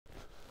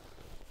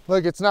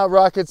Look, it's not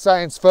rocket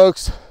science,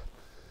 folks.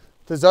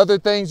 There's other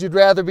things you'd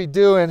rather be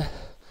doing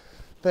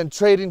than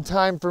trading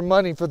time for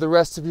money for the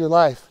rest of your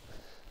life.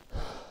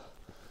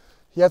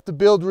 You have to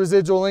build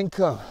residual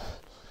income.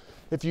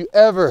 If you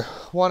ever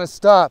want to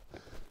stop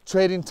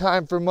trading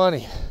time for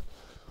money,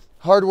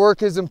 hard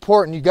work is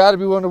important. You got to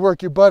be willing to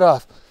work your butt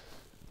off.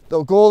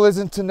 The goal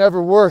isn't to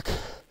never work.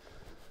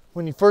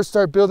 When you first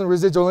start building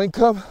residual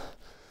income,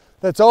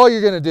 that's all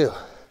you're going to do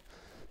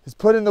is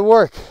put in the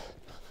work.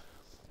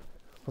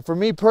 But for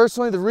me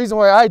personally, the reason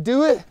why I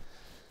do it,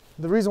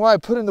 the reason why I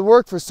put in the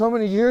work for so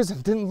many years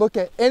and didn't look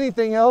at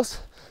anything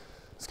else,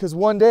 is because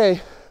one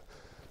day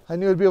I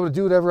knew I'd be able to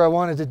do whatever I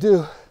wanted to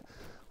do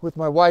with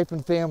my wife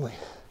and family.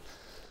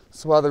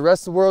 So while the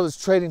rest of the world is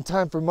trading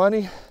time for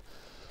money,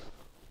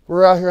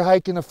 we're out here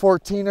hiking a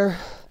 14er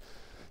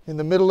in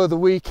the middle of the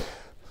week.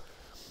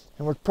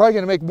 And we're probably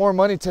going to make more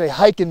money today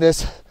hiking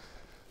this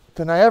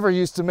than I ever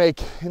used to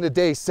make in a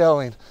day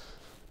selling.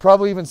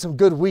 Probably even some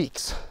good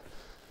weeks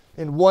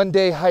in one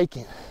day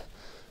hiking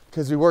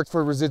because we worked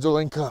for residual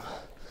income.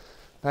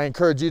 And I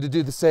encourage you to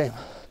do the same.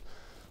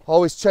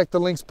 Always check the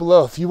links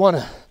below. If you want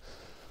to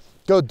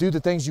go do the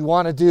things you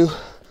want to do,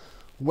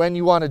 when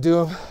you want to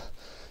do them,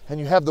 and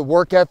you have the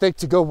work ethic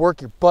to go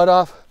work your butt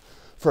off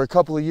for a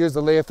couple of years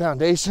to lay a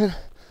foundation,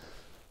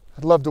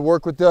 I'd love to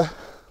work with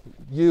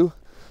you.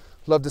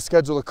 Love to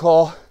schedule a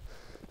call,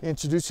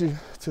 introduce you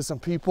to some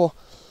people,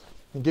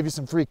 and give you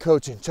some free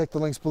coaching. Check the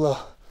links below.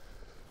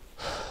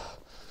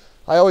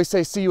 I always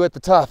say see you at the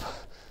top.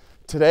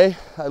 Today,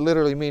 I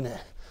literally mean it.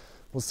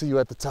 We'll see you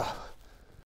at the top.